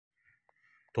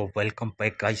तो welcome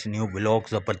back guys, new blog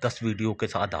ज़बरदस्त video के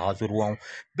साथ हाजिर हुआ हूँ।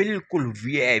 बिल्कुल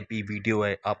वीआईपी वीडियो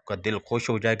है, आपका दिल खुश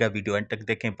हो जाएगा। वीडियो एंड तक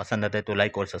देखें, पसंद आता है तो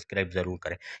लाइक और सब्सक्राइब ज़रूर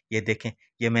करें। ये देखें,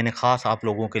 ये मैंने ख़ास आप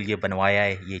लोगों के लिए बनवाया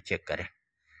है। ये चेक करें,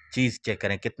 चीज़ चेक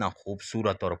करें, कितना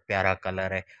खूबसूरत और प्यारा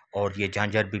कलर है। और ये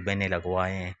झांझर भी मैंने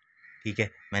लगवाए हैं। ठीक है,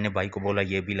 मैंने भाई को बोला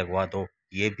ये भी लगवा दो।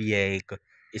 ये भी है एक,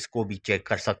 इसको भी चेक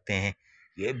कर सकते हैं।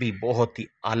 ये भी बहुत ही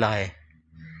आला है,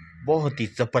 बहुत ही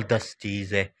ज़बरदस्त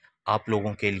चीज़ है। आप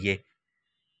लोगों के लिए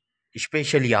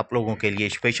स्पेशली, आप लोगों के लिए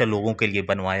स्पेशल लोगों के लिए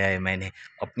बनवाया है मैंने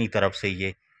अपनी तरफ से।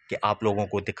 ये कि आप लोगों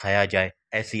को दिखाया जाए,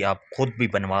 ऐसी आप खुद भी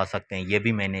बनवा सकते हैं। ये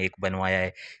भी मैंने एक बनवाया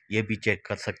है, ये भी चेक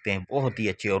कर सकते हैं। बहुत ही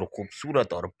अच्छे और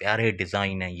खूबसूरत और प्यारे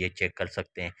डिज़ाइन है, ये चेक कर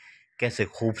सकते हैं। कैसे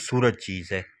खूबसूरत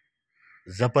चीज़ है,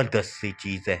 ज़बरदस्त सी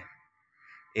चीज़ है।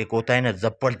 एक होता है ना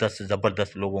ज़बरदस्त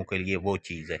ज़बरदस्त लोगों के लिए, वो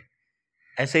चीज़ है।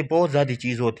 ऐसे बहुत ज़्यादा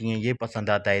चीज़ होती हैं, ये पसंद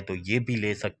आता है तो ये भी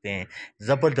ले सकते हैं।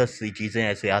 ज़बरदस्त सी चीज़ें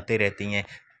ऐसे आते रहती हैं।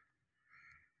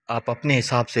 आप अपने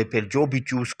हिसाब से फिर जो भी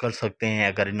चूज़ कर सकते हैं।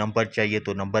 अगर नंबर चाहिए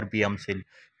तो नंबर भी हमसे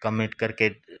कमेंट करके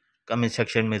कमेंट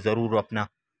सेक्शन में ज़रूर अपना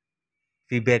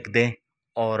फीडबैक दें।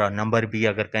 और नंबर भी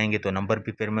अगर कहेंगे तो नंबर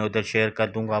भी फिर मैं उधर शेयर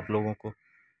कर दूंगा आप लोगों को।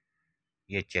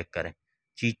 ये चेक करें,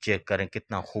 चीज़ चेक करें,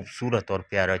 कितना खूबसूरत और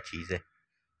प्यारा चीज़ है।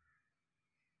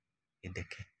 ये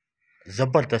देखें,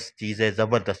 ज़बरदस्त चीज़ है,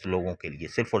 ज़बरदस्त लोगों के लिए,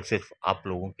 सिर्फ़ और सिर्फ़ आप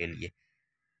लोगों के लिए।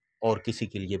 और किसी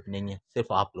के लिए भी नहीं है,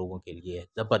 सिर्फ़ आप लोगों के लिए है।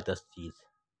 ज़बरदस्त चीज़।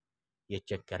 ये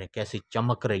चेक करें, कैसी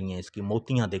चमक रही हैं, इसकी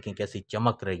मोतियाँ देखें कैसी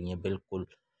चमक रही हैं। बिल्कुल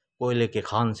कोयले के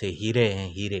खान से हीरे हैं,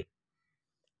 हीरे।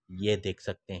 ये देख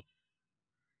सकते हैं।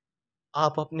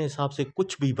 आप अपने हिसाब से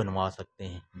कुछ भी बनवा सकते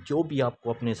हैं, जो भी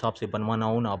आपको अपने हिसाब से बनवाना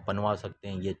हो ना, आप बनवा सकते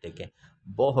हैं। ये देखें,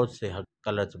 बहुत से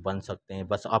कलर्स बन सकते हैं।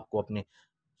 बस आपको अपने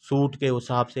सूट के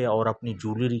हिसाब से और अपनी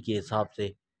ज्वेलरी के हिसाब से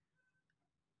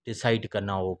डिसाइड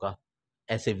करना होगा।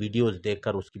 ऐसे वीडियोस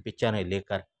देखकर, उसकी पिक्चरें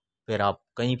लेकर फिर आप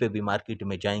कहीं पे भी मार्केट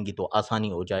में जाएँगी तो आसानी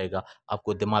हो जाएगा।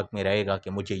 आपको दिमाग में रहेगा कि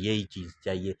मुझे यही चीज़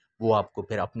चाहिए, वो आपको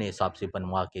फिर अपने हिसाब से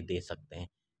बनवा के दे सकते हैं।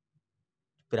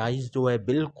 प्राइस जो है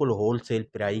बिल्कुल होलसेल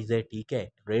प्राइस है, ठीक है?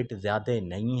 रेट ज़्यादा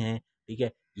नहीं है, ठीक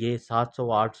है? ये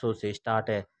 700-800 से स्टार्ट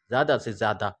है, ज़्यादा से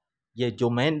ज़्यादा। ये जो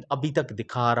मैं अभी तक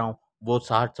दिखा रहा हूँ, वो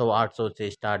 700-800 से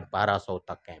स्टार्ट 1200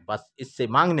 तक है। बस इससे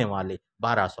माँगने वाले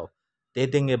 1200 दे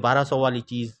देंगे। 1200 वाली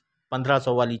चीज़,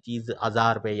 1500 वाली चीज़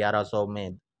 1000 पे, 1100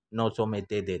 में, 900 में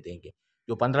दे देंगे।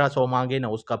 जो 1500 माँगे ना,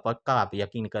 उसका पक्का आप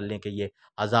यकीन कर लें कि ये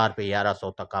 1000 पे,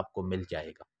 1100 तक आपको मिल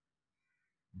जाएगा।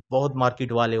 बहुत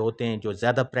मार्केट वाले होते हैं जो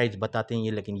ज़्यादा प्राइस बताते हैं,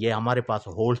 ये लेकिन ये हमारे पास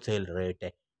होलसेल रेट है,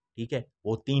 ठीक है?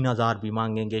 वो 3000 भी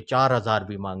माँगेंगे, 4000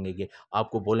 भी माँगेंगे।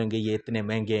 आपको बोलेंगे ये इतने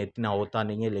महँगे हैं, इतना होता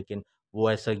नहीं है, लेकिन वो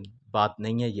ऐसा बात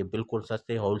नहीं है। ये बिल्कुल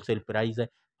सस्ते होलसेल प्राइस है।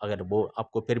 अगर वो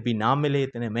आपको फिर भी ना मिले,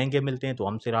 इतने महँगे मिलते हैं, तो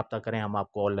हमसे राब्ता करें, हम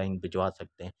आपको ऑनलाइन भिजवा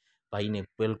सकते हैं। भाई ने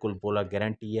बिल्कुल बोला,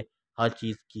 गारंटी है हर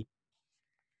चीज़ की।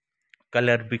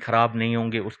 कलर भी ख़राब नहीं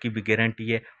होंगे, उसकी भी गारंटी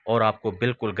है। और आपको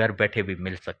बिल्कुल घर बैठे भी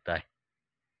मिल सकता है।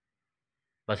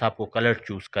 बस आपको कलर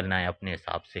चूज़ करना है अपने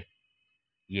हिसाब से।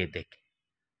 ये देखें,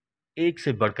 एक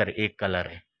से बढ़कर एक कलर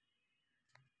है।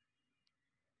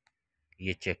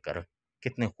 ये चेक करो,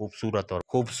 कितने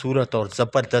खूबसूरत और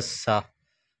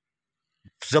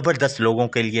ज़बरदस्त लोगों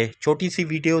के लिए छोटी सी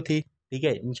वीडियो थी। ठीक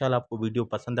है, इंशाल्लाह आपको वीडियो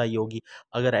पसंद आई होगी।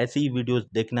 अगर ऐसी ही वीडियोस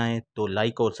देखना है तो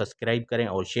लाइक और सब्सक्राइब करें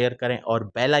और शेयर करें और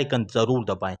बेल आइकन ज़रूर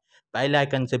दबाएं। बेल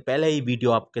आइकन से पहले ही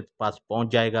वीडियो आपके पास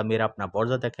पहुंच जाएगा। मेरा अपना बहुत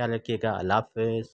ज़्यादा ख्याल रखिएगा। अल्लाह हाफ़िज़।